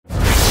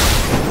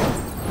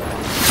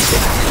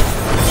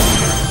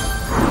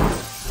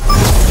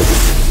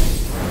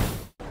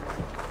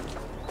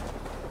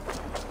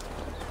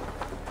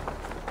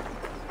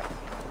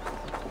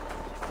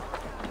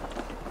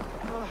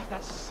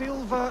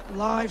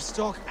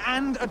livestock,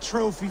 and a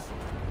trophy.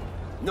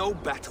 No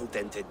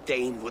battle-dented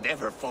Dane would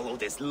ever follow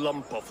this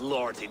lump of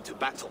lord into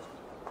battle.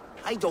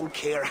 I don't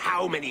care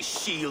how many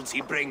shields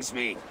he brings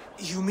me.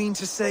 You mean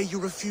to say you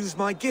refuse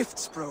my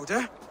gifts,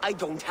 Broder? I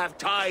don't have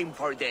time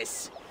for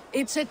this.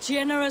 It's a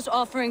generous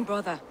offering,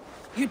 brother.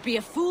 You'd be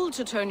a fool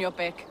to turn your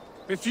back.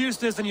 Refuse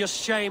this and your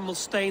shame will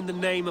stain the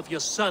name of your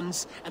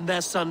sons and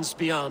their sons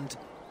beyond.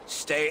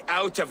 Stay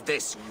out of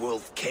this,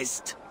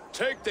 wolf-kissed.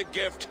 Take the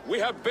gift. We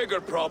have bigger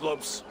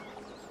problems.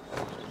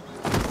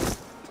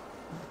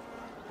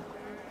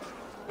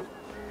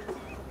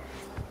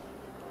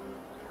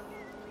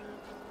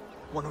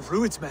 One of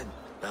Rued's men.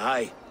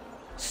 Aye.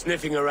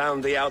 Sniffing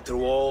around the outer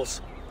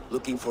walls,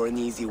 looking for an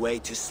easy way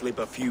to slip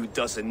a few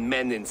dozen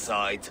men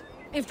inside.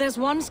 If there's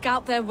one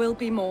scout, there will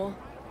be more.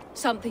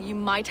 Something you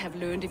might have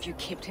learned if you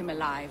kept him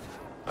alive.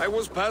 I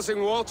was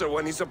passing water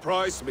when he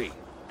surprised me.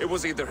 It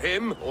was either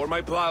him or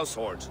my plow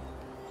sword.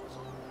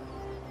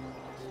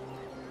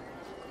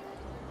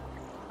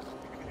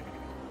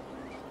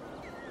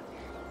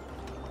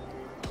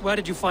 Where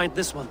did you find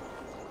this one?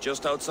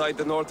 Just outside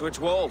the Northwich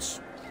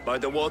walls, by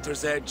the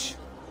water's edge.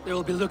 They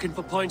will be looking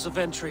for points of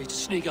entry to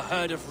sneak a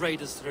herd of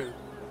raiders through.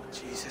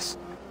 Jesus.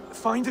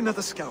 Find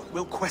another scout,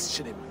 we'll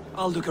question him.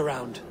 I'll look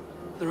around.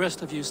 The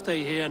rest of you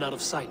stay here and out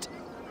of sight.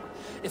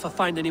 If I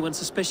find anyone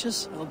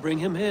suspicious, I'll bring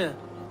him here.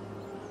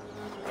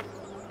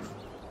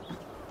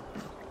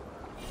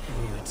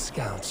 Rued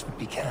scouts would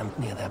be camped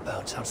near their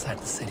boats outside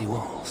the city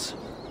walls.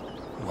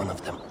 One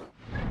of them.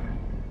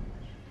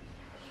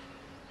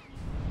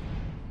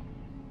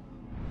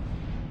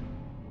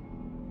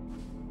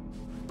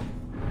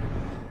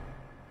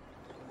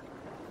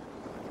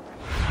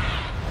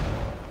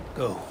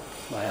 Go,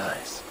 my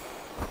eyes.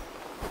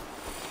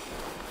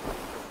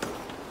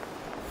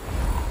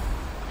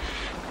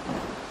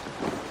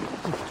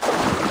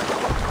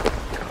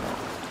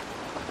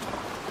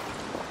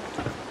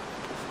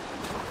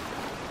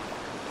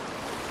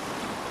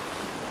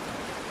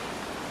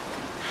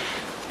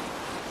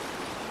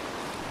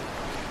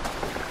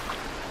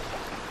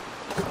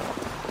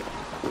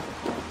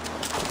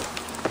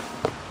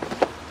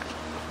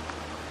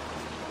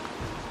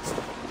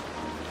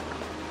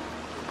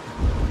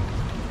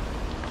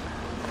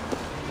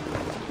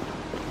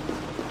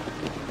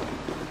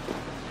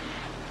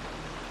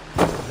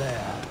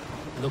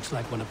 Looks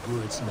like one of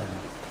Rued's men.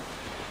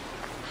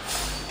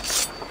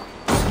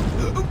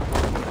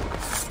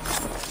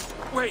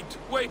 Wait!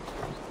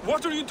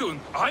 What are you doing?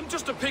 I'm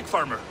just a pig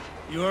farmer.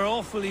 You are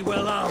awfully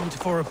well armed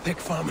for a pig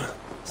farmer.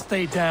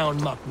 Stay down,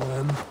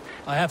 muckworm.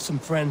 I have some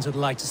friends who'd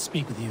like to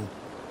speak with you.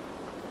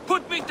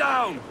 Put me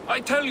down!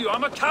 I tell you,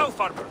 I'm a cow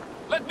farmer.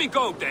 Let me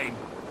go, Dane.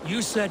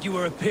 You said you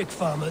were a pig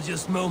farmer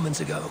just moments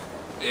ago.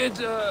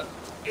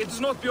 It's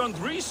not beyond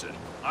reason.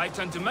 I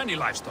tend to many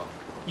livestock.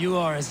 You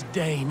are as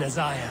Dane as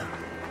I am.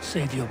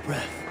 Save your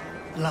breath,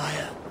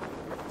 liar.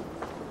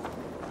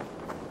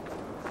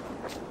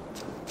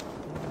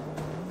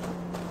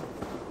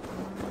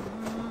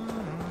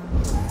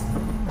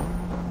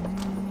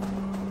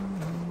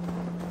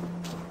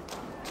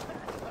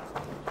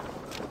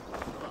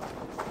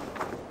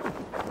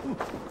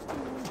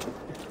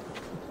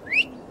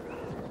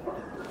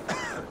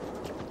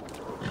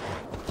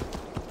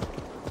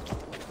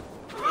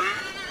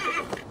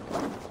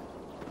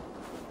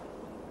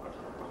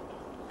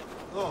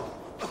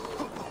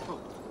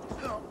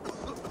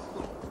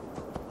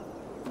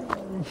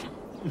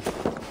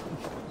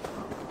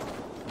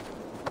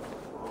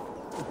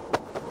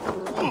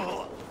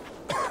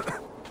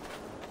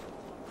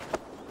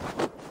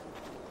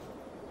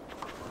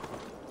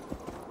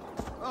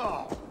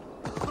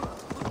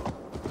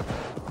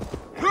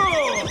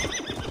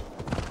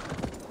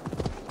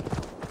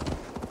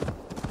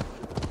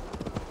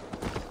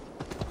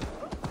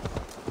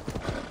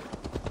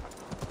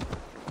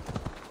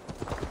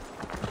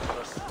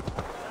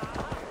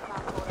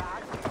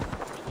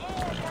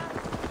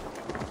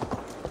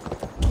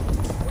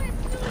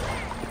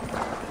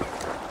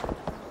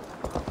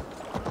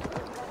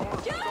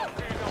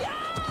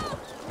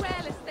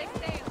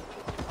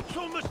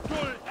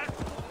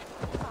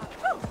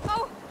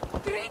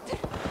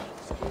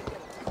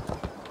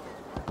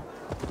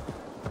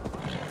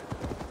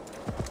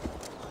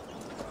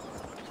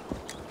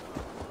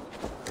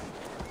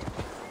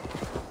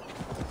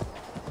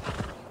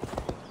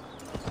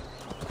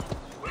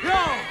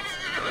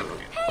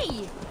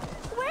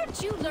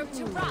 Where'd you learn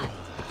to ride?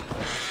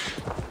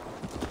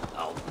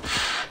 Oh,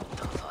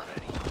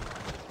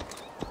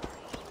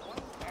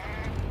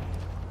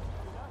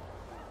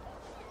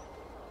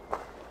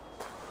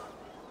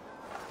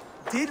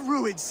 Did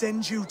Rued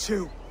send you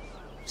too?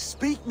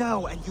 Speak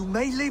now, and you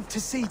may live to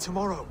see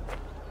tomorrow.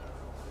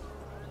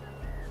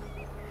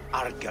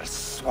 Arger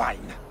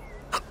swine.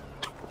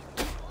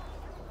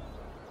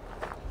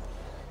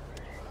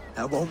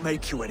 That won't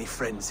make you any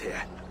friends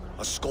here.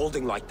 A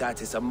scolding like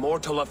that is a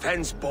mortal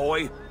offense,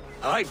 boy.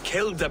 I've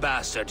killed the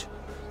bastard.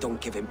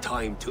 Don't give him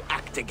time to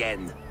act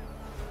again.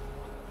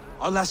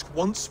 I'll ask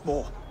once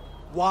more.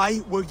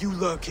 Why were you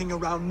lurking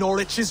around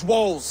Norwich's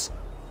walls?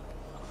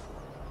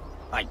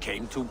 I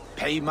came to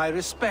pay my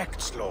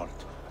respects, Lord.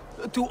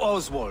 To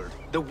Oswald,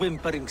 the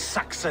whimpering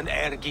Saxon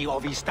ergi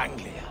of East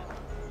Anglia.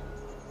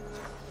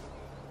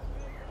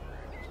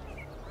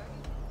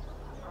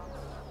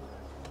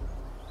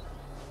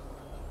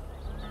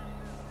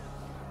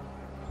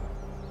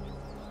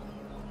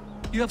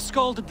 You have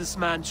scolded this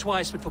man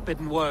twice with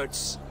forbidden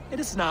words. It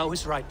is now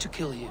his right to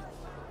kill you.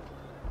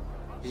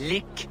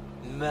 Lick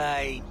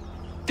my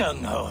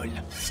dunghole.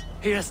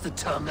 Here's the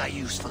tongue I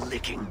use for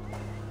licking.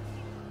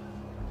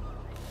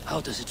 How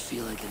does it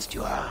feel against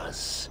your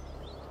ass?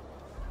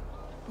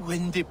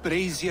 When the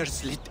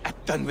braziers lit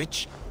at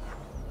Dunwich,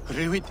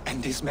 Rued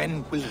and his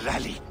men will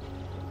rally.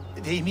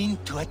 They mean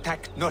to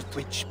attack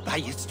Northwich by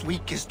its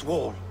weakest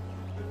wall.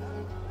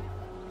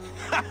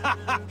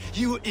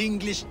 You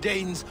English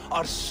Danes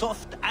are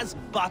soft as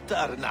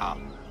butter now.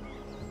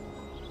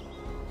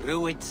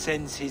 Rued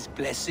sends his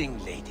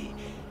blessing, lady.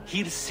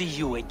 He'll see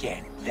you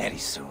again very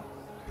soon.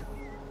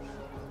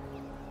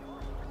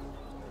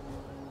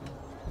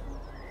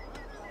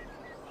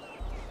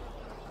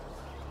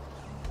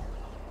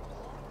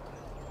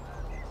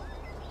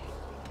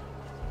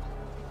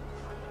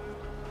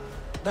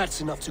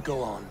 That's enough to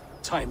go on.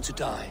 Time to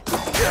die.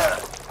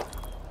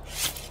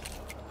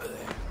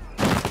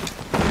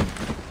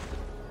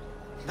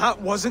 That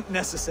wasn't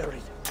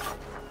necessary.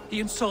 He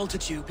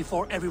insulted you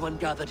before everyone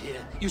gathered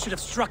here. You should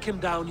have struck him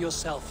down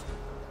yourself.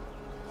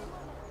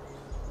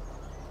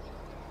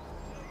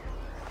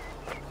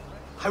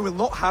 I will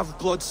not have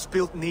blood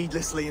spilt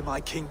needlessly in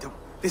my kingdom.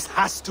 This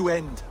has to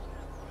end.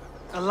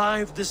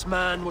 Alive, this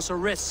man was a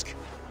risk.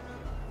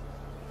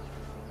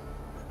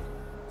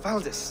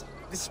 Valdis,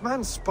 this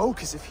man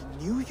spoke as if he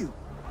knew you.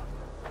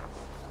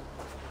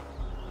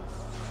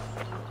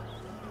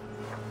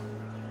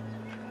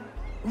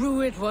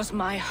 Rued was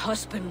my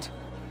husband.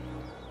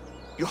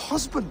 Your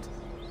husband?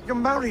 You're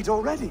married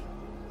already?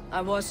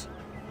 I was.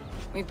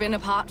 We've been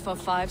apart for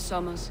 5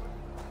 summers.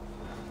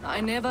 I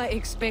never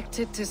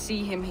expected to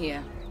see him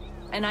here,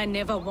 and I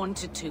never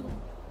wanted to.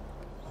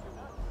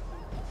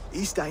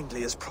 East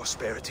Anglia's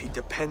prosperity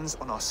depends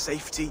on our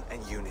safety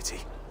and unity.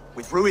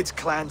 With Rued's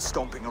clan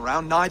stomping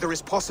around, neither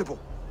is possible.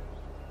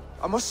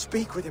 I must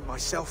speak with him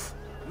myself,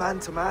 man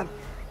to man.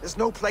 There's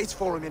no place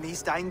for him in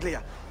East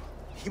Anglia.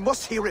 He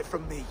must hear it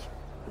from me.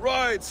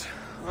 Right.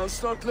 I'll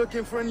start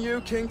looking for a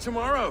new king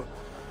tomorrow.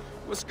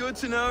 It was good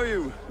to know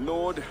you,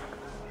 Lord.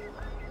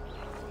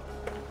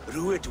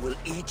 Rued will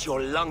eat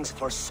your lungs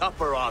for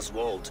supper,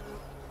 Oswald.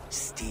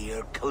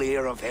 Steer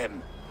clear of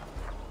him.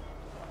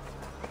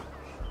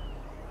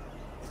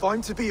 If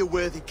I'm to be a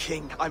worthy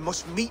king, I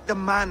must meet the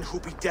man who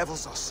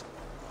bedevils us.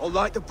 I'll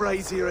light the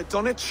brazier at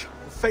Dunwich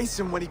and face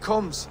him when he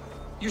comes.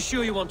 You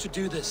sure you want to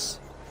do this?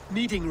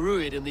 Meeting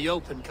Rued in the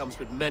open comes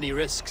with many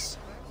risks.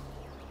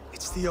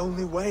 It's the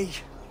only way.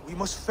 We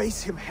must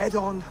face him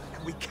head-on,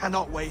 and we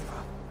cannot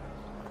waver.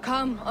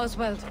 Come,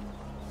 Oswald.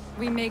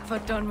 We make for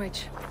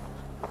Dunwich.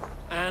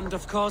 And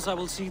of course I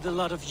will see the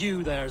lot of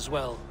you there as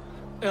well.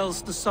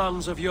 Else the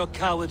songs of your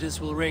cowardice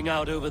will ring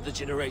out over the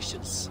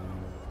generations.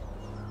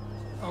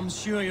 I'm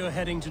sure you're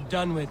heading to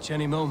Dunwich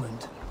any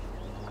moment.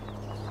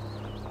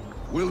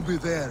 We'll be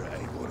there,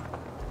 Eivor.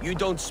 You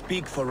don't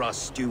speak for us,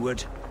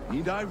 steward.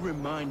 Need I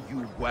remind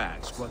you,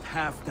 Wags, what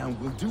Halfdan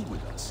will do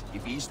with us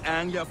if East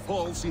Anglia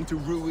falls into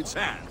Rued's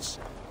hands?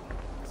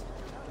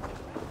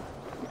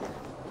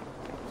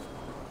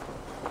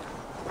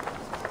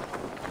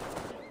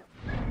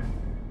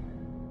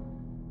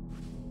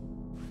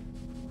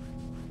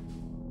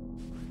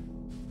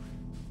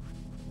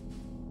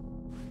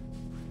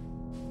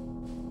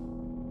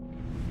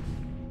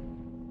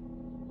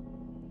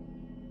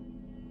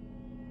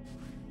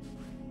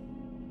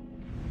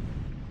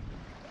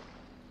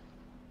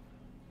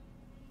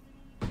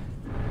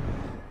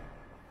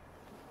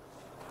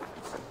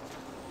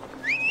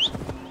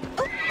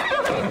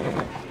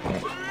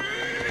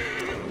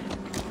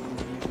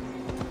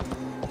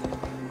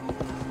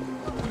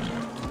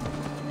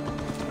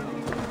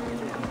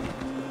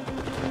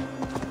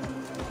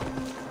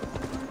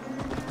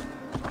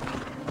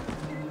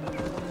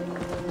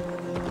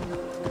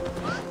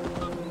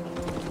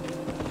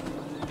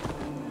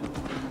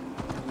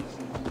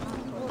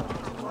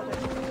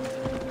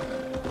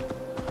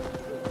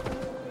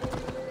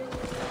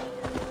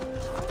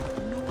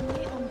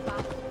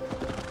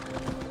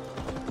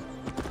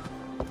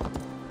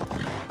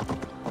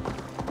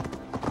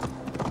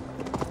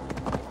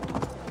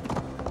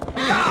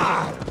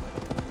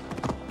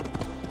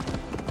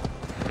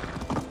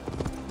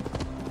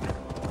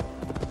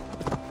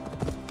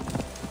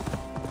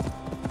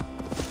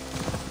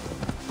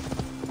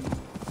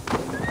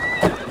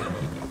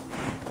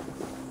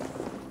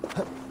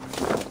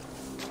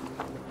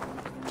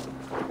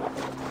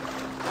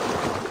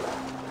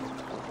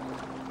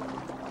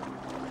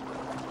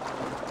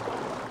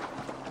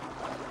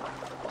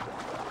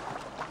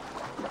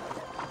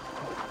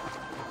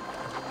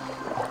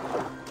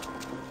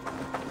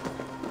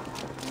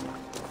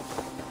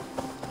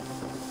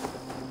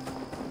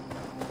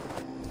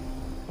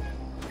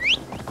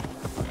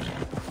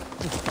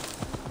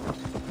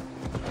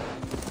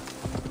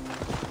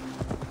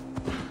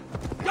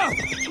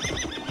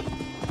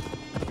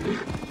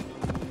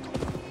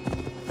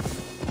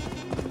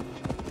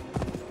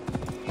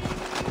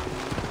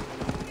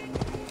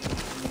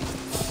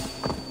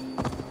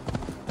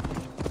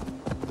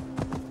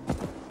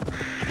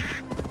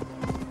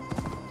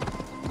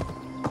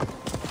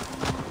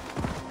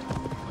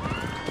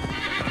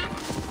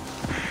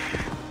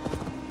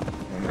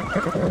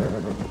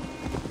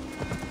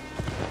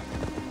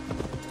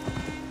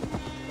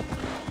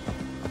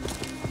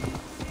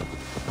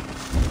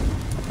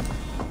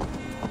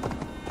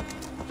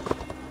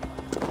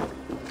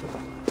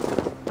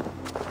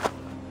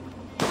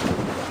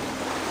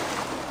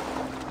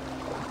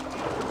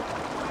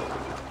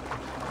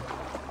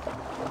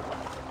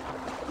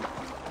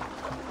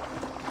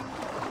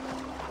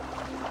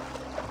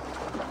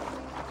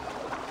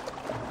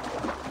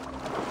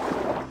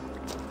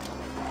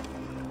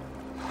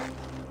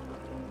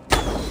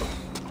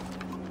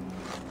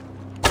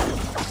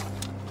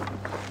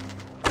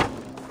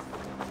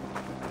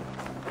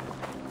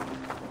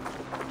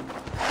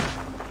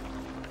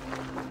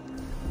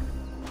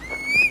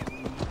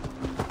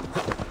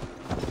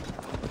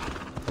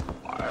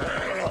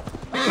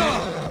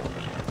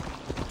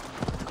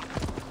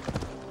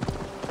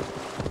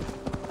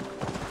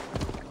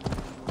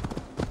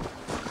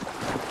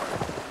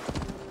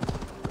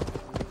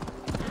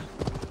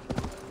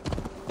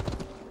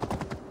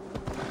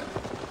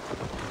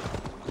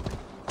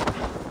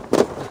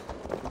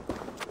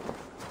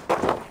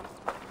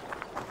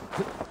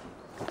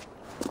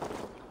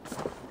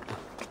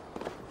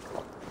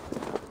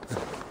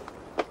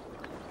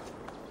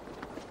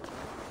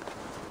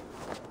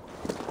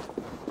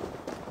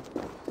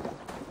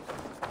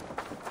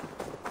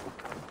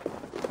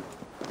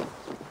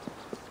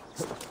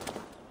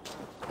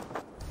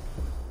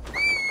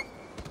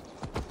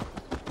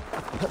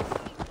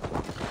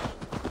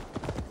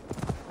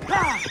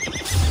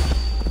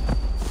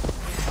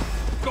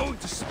 Going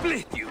to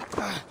split you.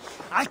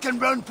 I can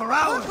run for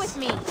hours! Work with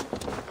me!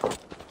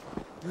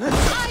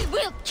 I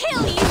will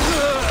kill you!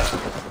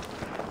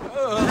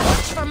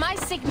 Watch for my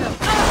signal!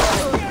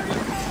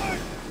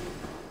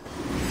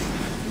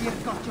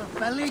 You've got your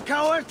belly,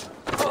 coward!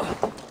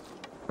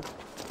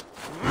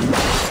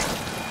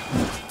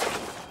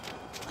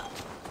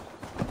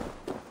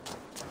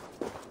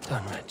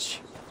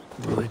 Dunwich.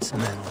 Rued's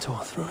men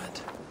tore through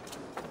it.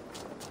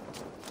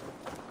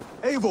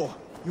 Eivor,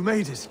 you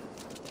made it.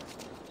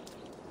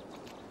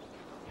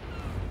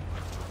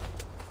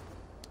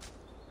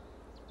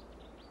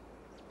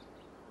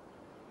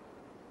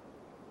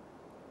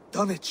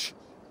 Dunwich.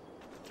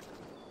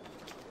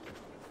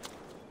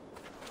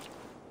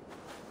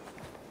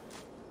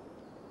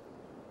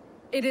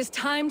 It is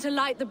time to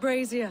light the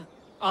brazier.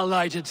 I'll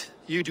light it.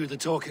 You do the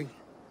talking.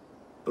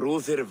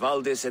 Brother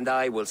Valdis and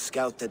I will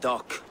scout the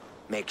dock.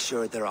 Make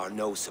sure there are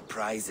no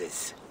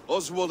surprises.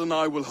 Oswald and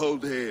I will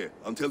hold here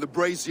until the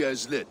brazier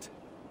is lit.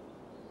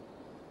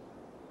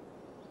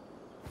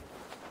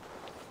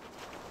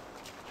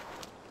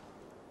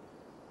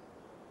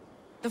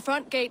 The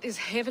front gate is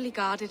heavily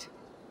guarded.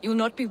 You'll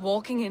not be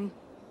walking in.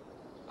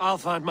 I'll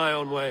find my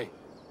own way.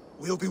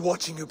 We'll be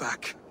watching you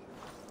back.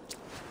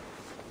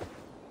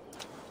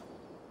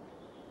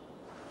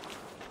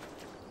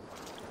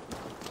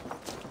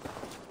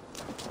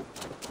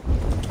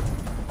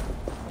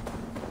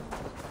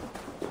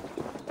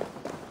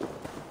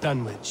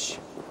 Dunwich.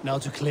 Now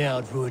to clear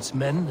out Rued's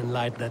men and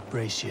light that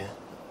brazier.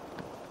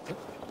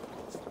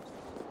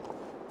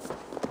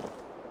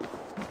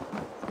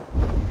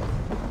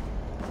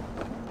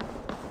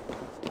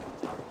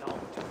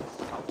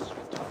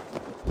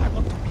 I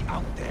want to be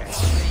out there.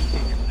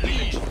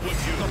 Leave what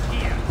you look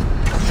here.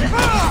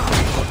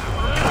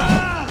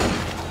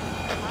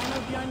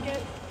 Final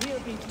Björngate, he'll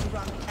be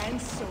drunk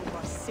and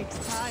sober 6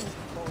 times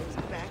before he's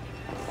back.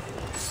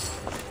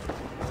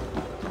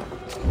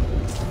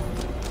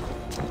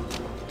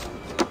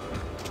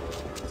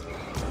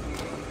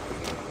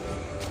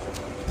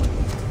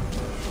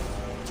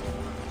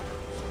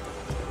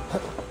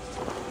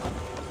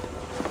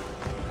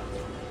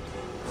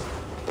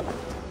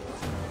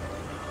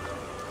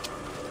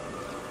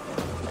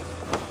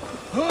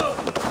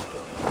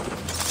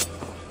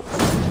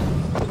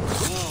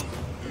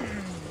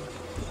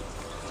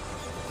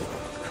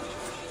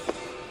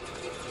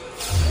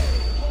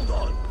 Hold on.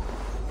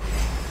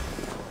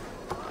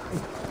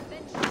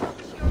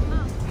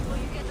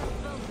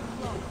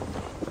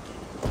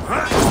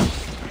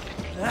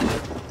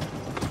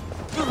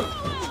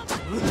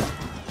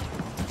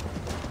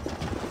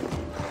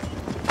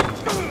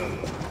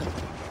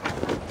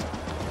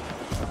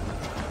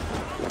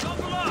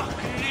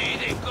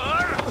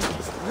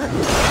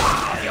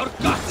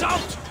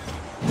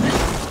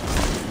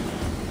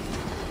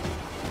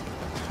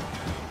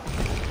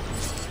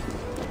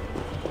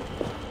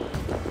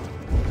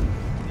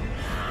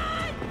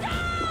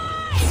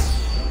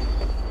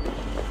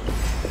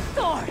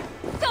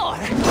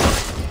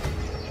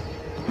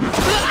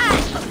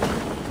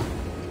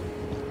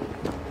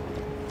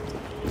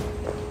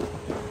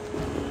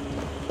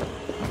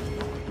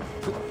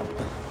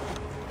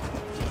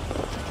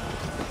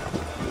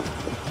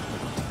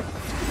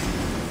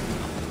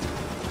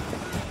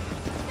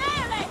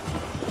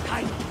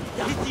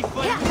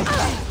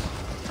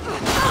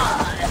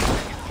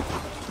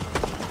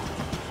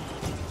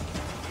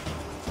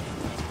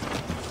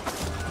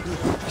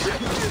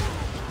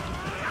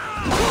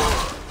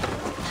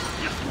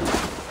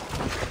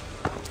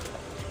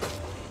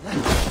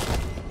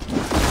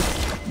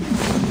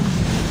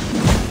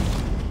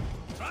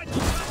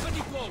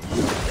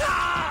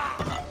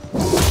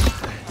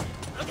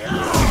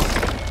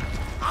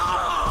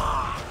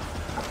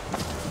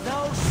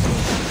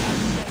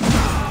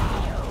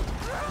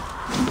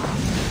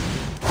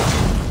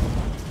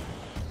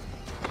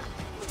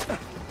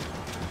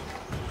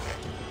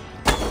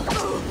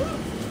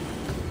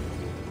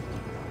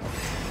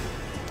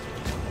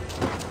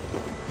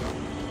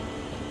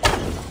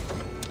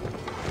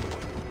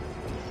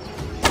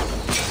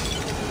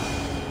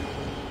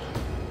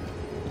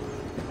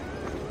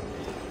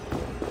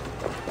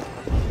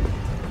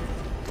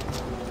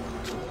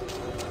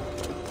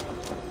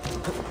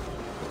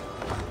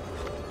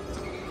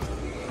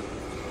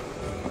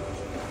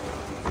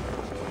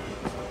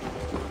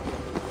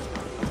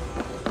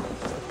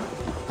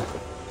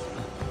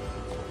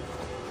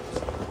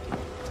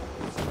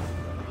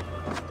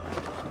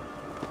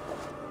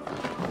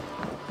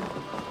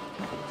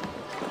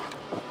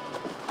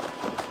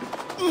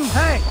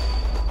 Hey!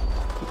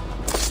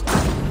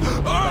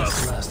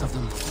 That's the last of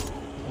them.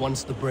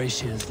 Once the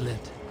brazier is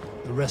lit,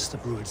 the rest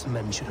of Rued's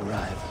men should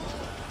arrive.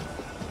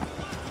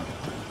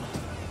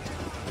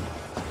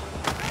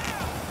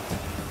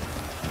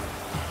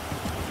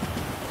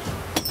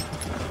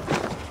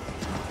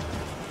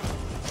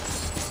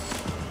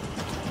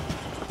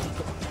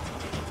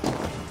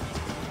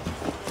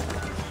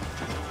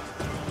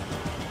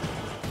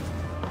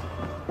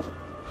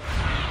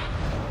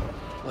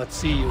 Let's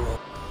see you, old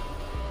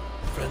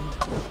friend.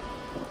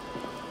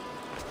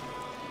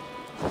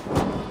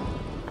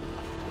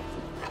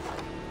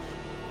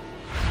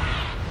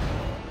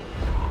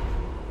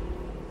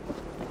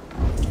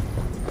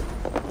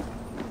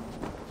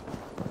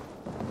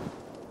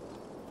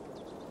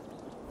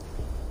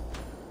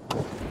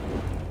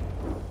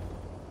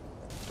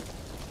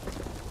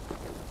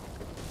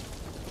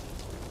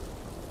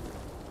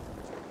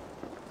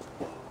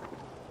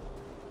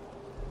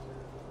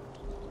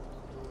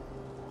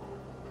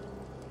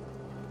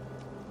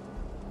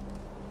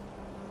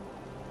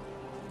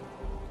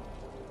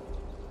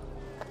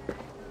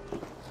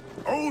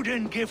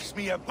 Odin gives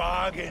me a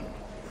bargain.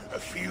 A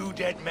few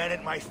dead men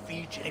at my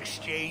feet in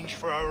exchange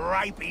for a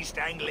ripe East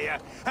Anglia,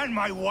 and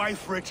my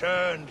wife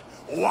returned.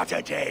 What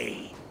a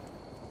day!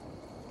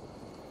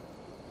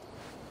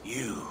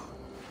 You.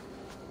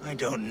 I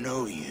don't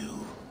know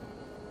you.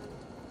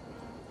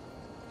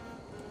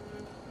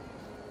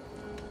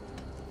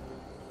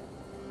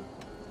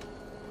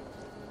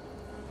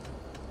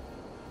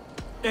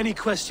 Any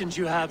questions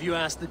you have, you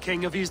ask the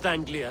King of East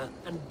Anglia,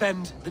 and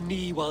bend the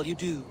knee while you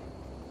do.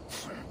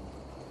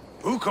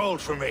 Who called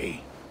for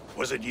me?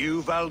 Was it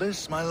you,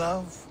 Valdis, my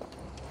love?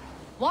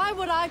 Why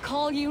would I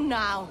call you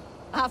now,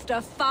 after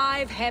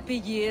 5 happy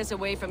years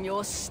away from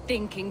your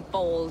stinking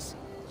balls?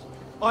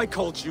 I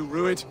called you,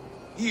 Rued.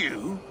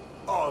 You?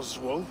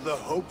 Oswald, the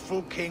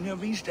hopeful King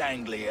of East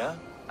Anglia?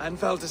 And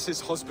Valdis's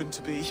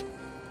husband-to-be.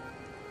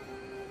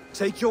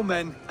 Take your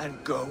men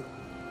and go.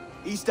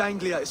 East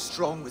Anglia is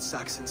strong with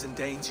Saxons and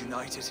Danes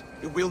united.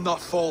 It will not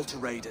fall to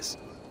raiders.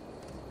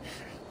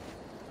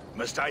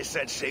 Must I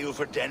set sail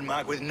for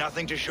Denmark with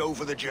nothing to show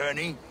for the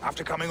journey,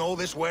 after coming all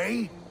this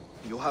way?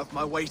 You'll have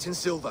my weight in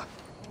silver.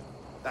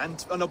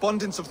 And an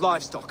abundance of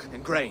livestock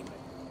and grain.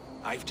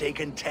 I've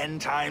taken 10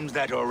 times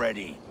that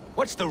already.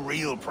 What's the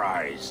real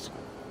prize?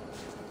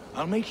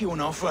 I'll make you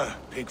an offer,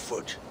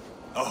 Pigfoot.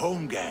 A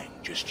home gang,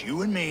 just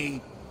you and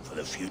me, for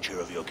the future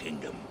of your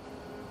kingdom.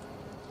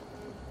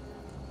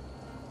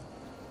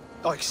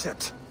 I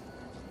accept.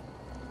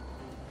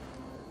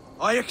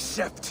 I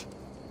accept.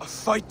 A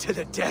fight to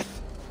the death.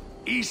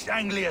 East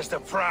Anglia's the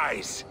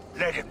prize.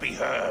 Let it be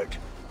heard.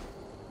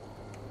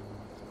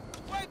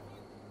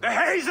 The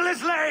hazel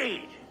is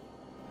laid!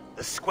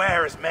 The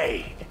square is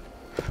made.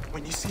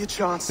 When you see a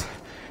chance,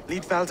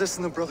 lead Valdis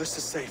and the brothers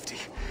to safety.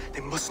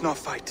 They must not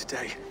fight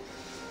today.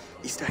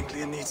 East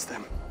Anglia needs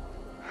them.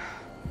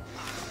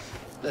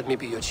 Let me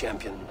be your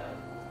champion.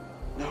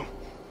 No.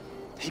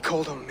 He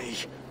called on me.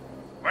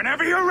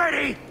 Whenever you're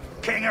ready,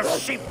 King of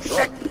Sheep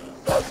Shit!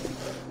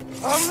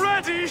 I'm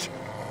ready!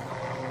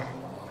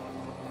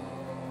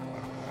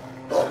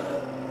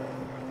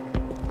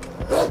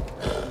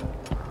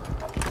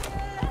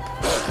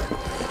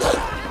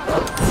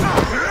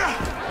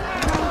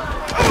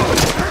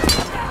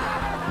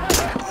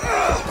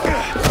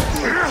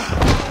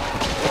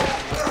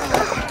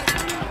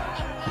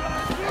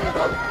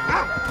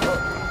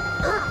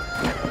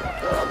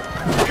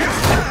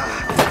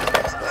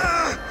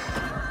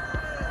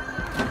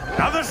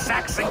 Another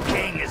Saxon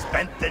king has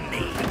bent the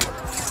knee.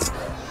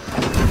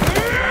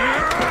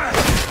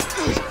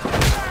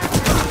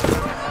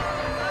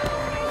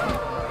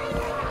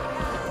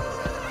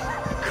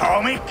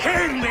 Call me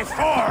king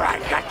before I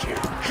got you.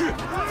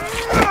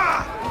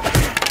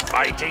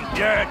 Fighting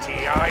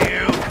dirty, are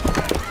you?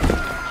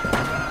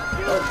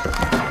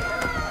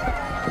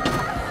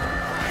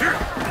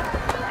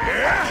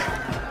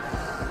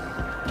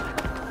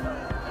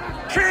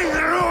 King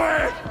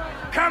Rued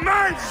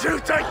commands you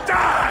to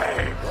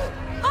die!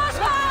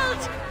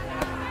 Oswald!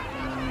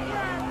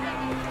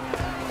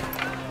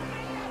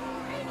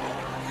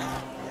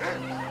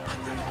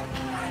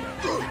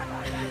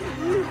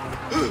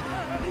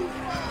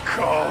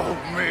 Call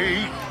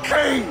me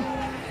king!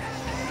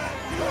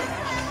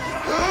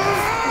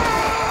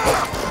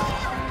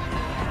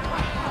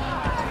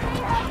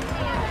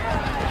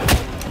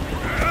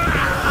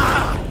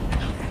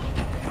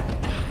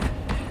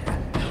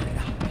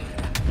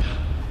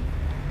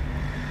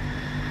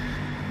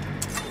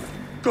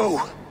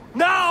 Go!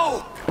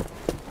 Now!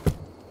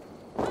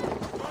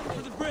 Run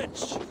for the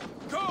bridge!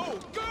 Go!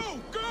 Go!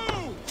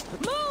 Go!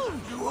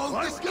 Move! You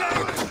hold this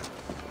game!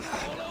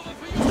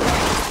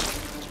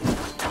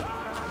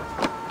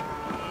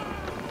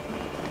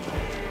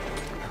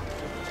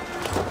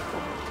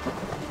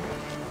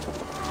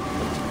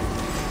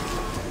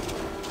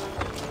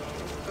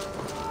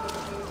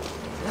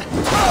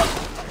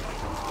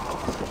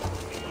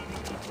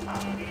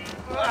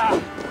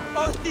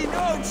 He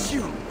knows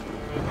you!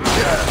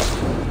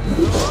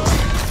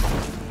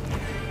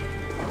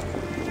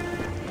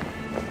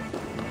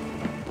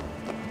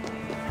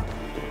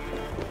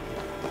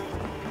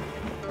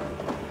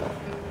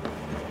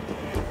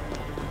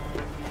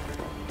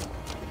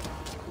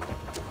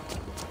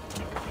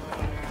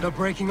 They're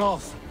breaking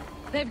off.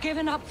 They've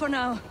given up for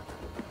now.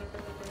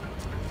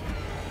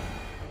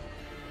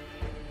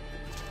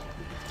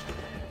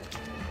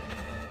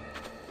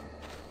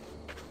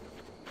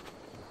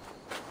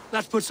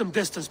 That puts some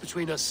distance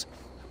between us.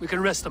 We can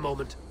rest a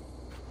moment.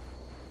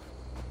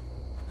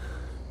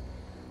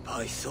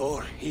 By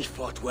Thor, he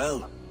fought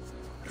well.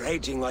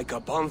 Raging like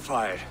a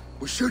bonfire.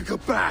 We should go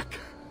back.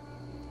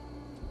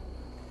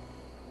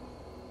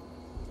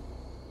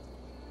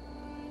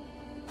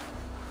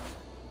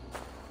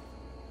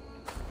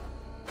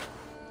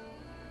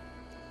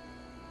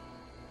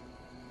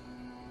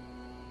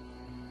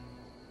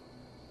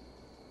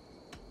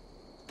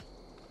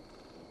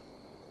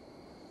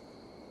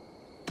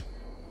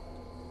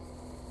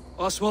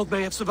 Oswald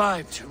may have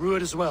survived.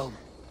 Rued as well.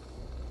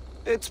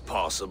 It's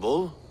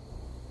possible.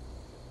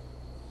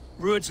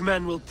 Rued's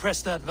men will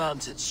press the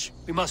advantage.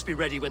 We must be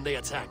ready when they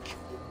attack.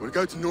 We'll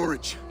go to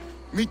Norwich.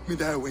 Meet me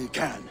there when you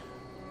can.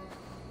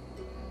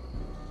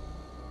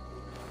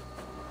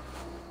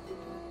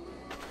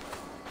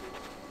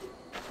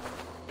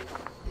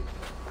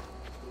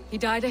 He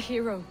died a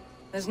hero,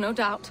 there's no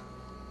doubt.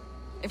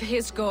 If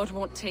his god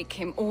won't take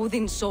him,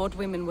 Odin's sword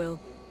women will.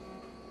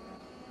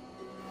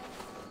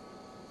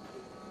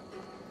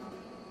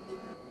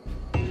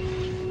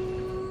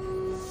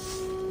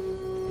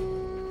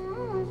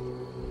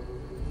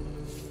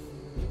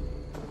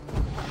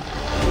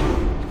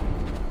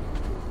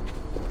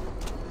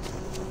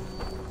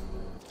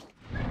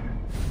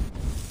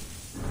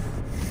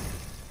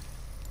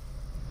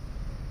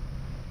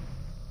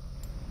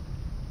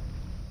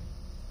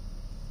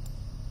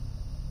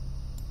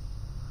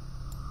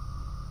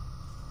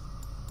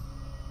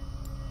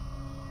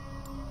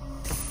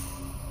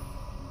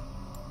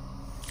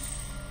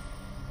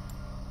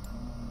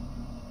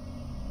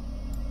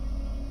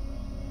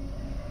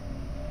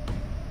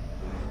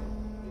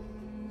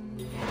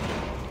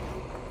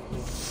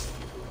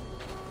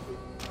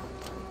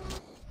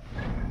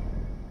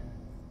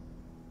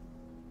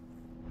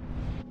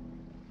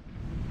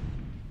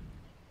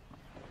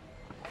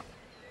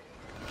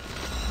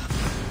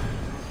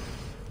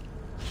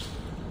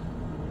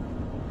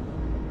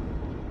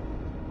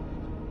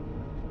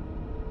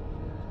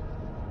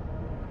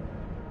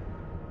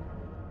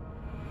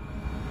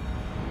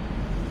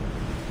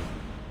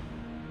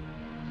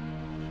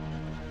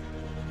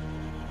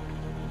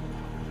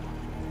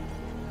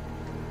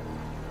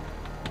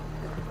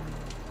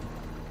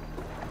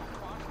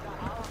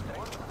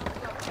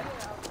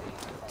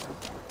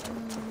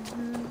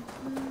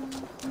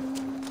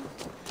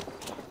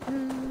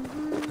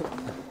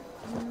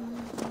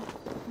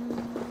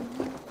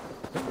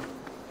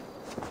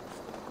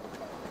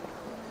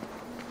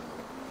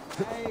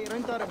 Nei,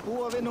 reyndar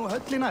búa við nú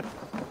höllinar.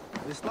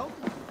 Við sláum.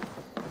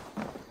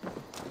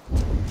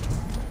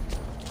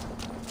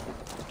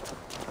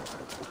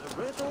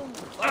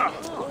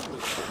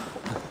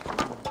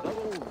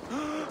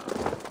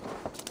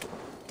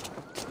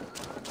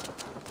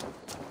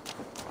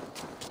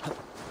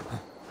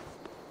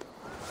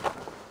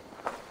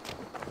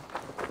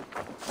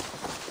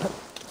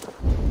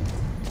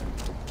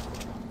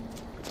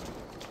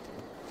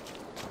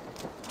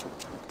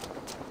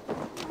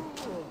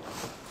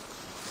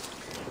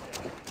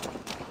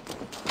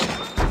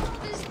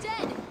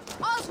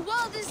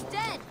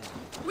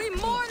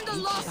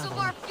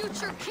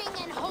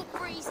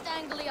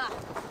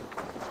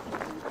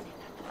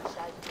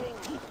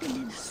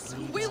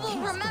 We will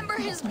remember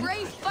his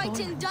brave fight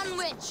in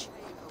Dunwich.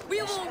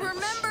 We will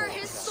remember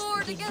his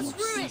sword against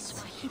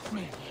Ruins.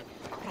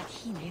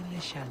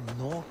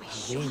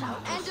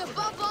 And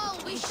above all,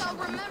 we shall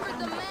remember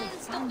the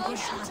man's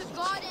devotion to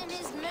God and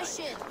his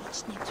mission.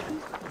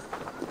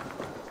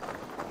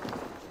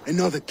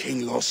 Another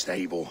king lost,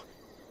 Abel.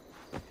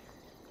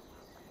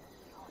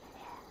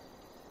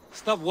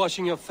 Stop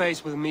washing your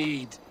face with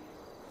mead.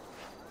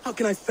 How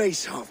can I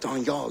face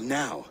Halfdan Jarl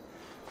now?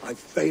 I've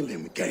failed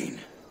him again.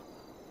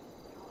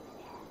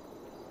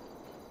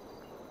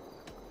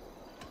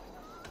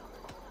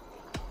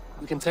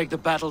 We can take the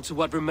battle to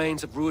what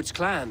remains of Rued's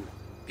clan,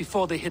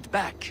 before they hit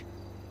back.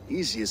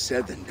 Easier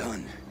said than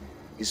done.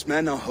 His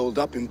men are holed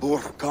up in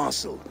Borg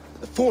Castle,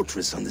 a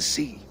fortress on the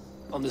sea.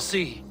 On the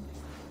sea?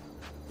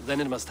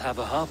 Then it must have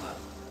a harbor.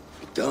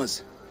 It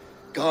does.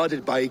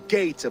 Guarded by a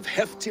gate of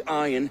hefty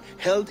iron,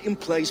 held in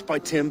place by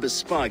timber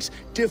spikes,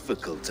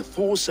 difficult to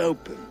force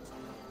open.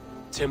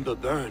 Timber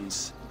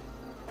burns.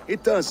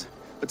 It does,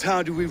 but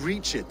how do we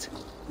reach it?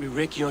 We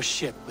rig your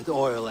ship with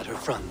oil at her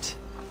front,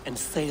 and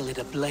sail it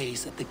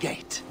ablaze at the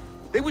gate.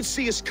 They would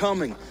see us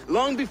coming,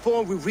 long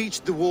before we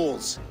reached the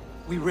walls.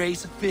 We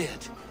raise a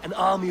beard, an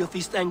army of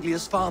East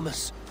Anglia's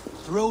farmers.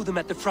 Throw them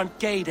at the front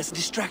gate as a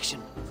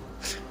distraction.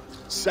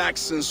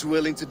 Saxons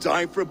willing to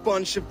die for a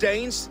bunch of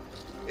Danes?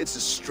 It's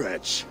a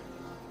stretch.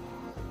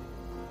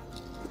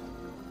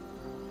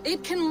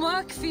 It can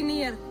work,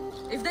 Finir.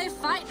 If they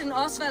fight in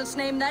Oswald's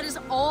name, that is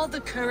all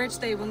the courage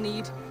they will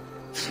need.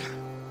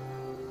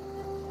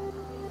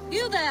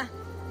 You there!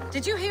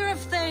 Did you hear of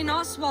Thane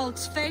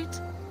Oswald's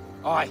fate?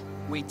 Aye,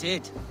 We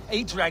did.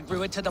 He dragged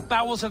Ruid to the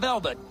bowels of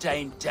Elba,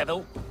 Dane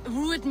devil.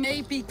 Ruid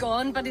may be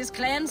gone, but his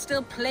clan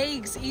still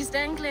plagues East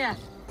Anglia.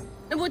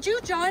 And would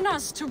you join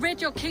us to rid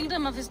your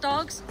kingdom of his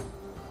dogs?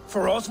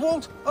 For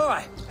Oswald?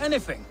 Aye,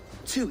 anything.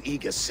 2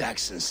 eager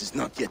Saxons is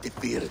not yet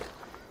defeated.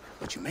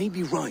 But you may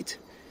be right.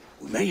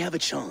 We may have a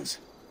chance.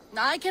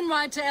 I can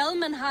ride to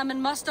Elmenham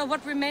and muster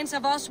what remains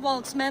of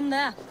Oswald's men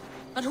there.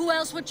 But who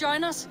else would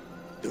join us?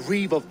 The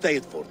Reeve of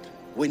Thetford,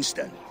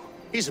 Winston.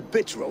 He's a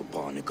bitter old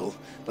barnacle,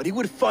 but he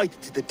would fight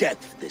to the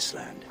death for this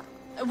land.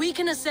 We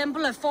can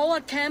assemble a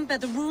forward camp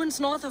at the ruins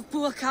north of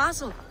Bure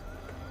Castle.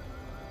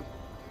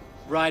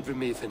 Ride with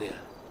me, Finir.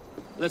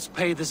 Let's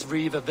pay this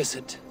Reeve a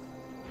visit.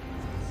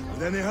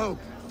 With any hope,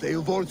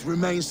 Theodort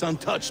remains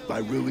untouched by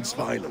Ruid's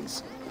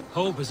violence.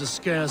 Hope is a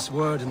scarce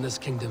word in this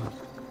kingdom.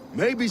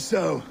 Maybe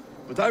so,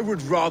 but I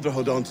would rather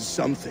hold on to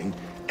something,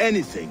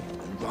 anything,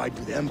 than ride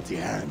with empty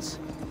hands.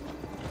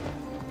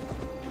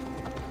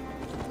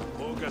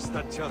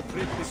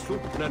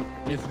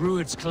 If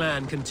Ruid's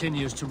clan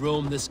continues to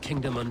roam this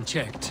kingdom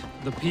unchecked,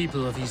 the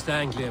people of East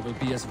Anglia will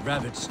be as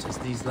ravaged as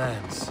these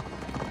lands.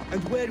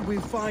 And where do we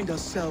find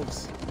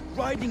ourselves?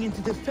 Riding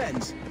into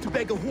defense to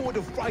beg a horde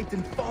of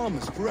frightened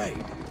farmers for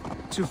aid.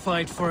 To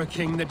fight for a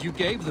king that you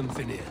gave them,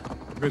 Finir.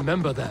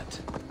 Remember that.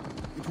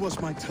 It was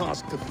my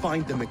task to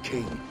find them a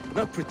king,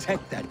 not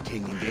protect that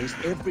king against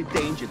every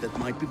danger that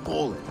might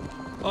befall him.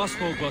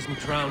 Oswald wasn't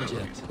crowned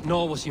yet,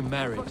 nor was he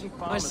married.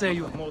 I say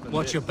you...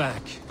 Watch your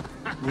back.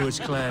 Ruid's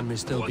clan may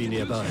still be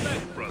nearby.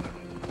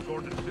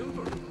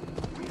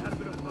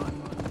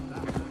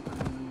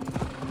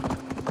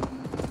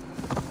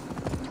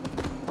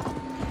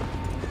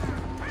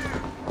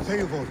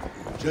 Theodort,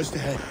 just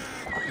ahead.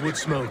 Wood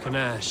smoke and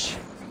ash.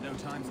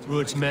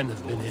 Ruid's men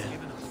have been here.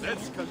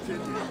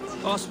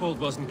 Oswald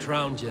wasn't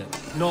crowned yet,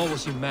 nor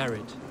was he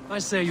married. I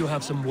say you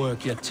have some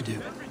work yet to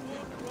do.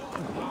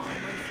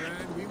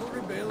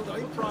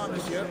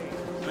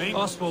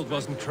 Oswald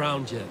wasn't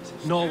crowned yet,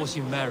 nor was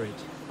he married.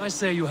 I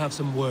say you have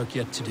some work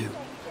yet to do.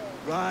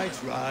 Right,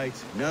 right.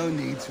 No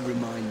need to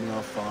remind me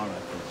how far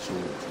I've been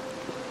short.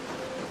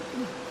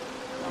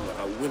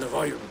 A will of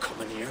iron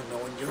coming here,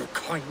 knowing your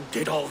kind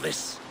did all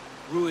this.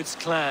 Ruid's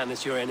clan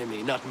is your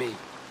enemy, not me.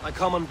 I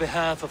come on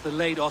behalf of the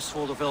late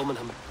Oswald of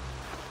Elmenham.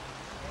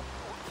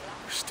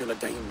 You're still a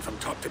Dane from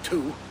top to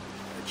two.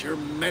 It's your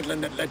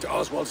meddling that led to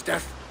Oswald's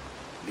death,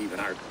 leaving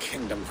our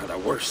kingdom for the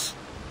worse.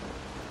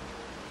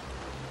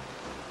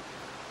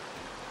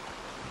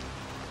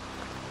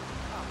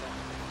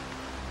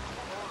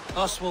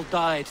 Oswald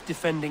died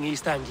defending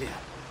East Anglia,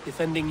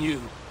 defending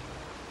you.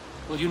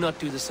 Will you not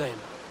do the same?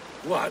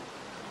 What?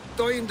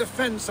 Die in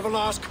defense of a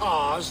lost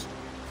cause?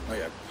 I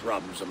have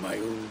problems of my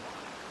own.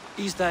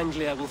 East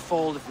Anglia will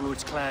fall if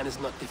Ruid's clan is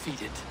not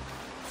defeated.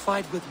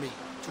 Fight with me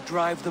to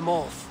drive them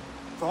off,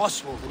 for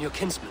Oswald and your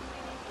kinsmen.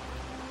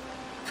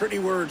 Pretty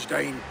words,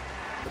 Dane,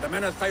 but the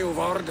men of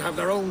Theodord have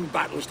their own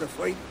battles to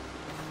fight.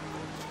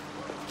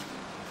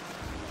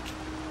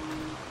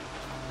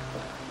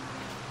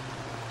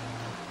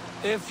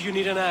 If you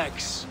need an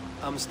axe,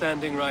 I'm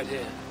standing right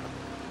here.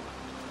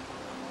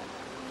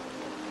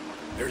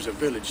 There's a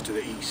village to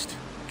the east,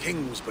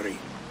 Kingsbury.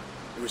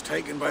 It was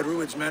taken by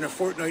Ruid's men a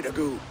fortnight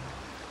ago.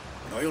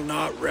 And I'll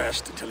not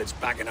rest until it's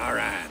back in our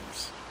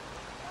hands.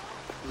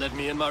 Let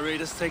me and my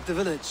raiders take the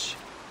village.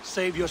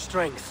 Save your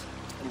strength,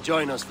 and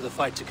join us for the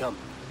fight to come.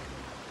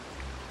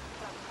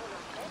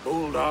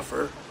 Bold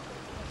offer.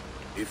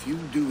 If you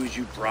do as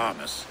you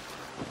promise,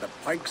 the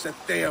pikes of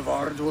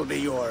Theodord will be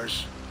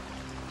yours.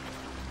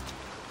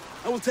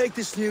 I will take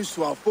this news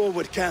to our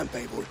forward camp,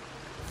 Eivor.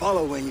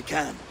 Follow when you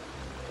can.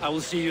 I will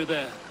see you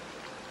there.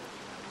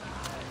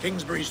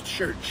 Kingsbury's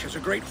church has a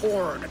great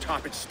horn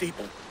atop its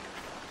steeple.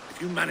 If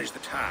you manage the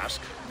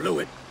task, blow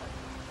it,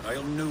 and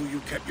I'll know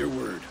you kept your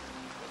word.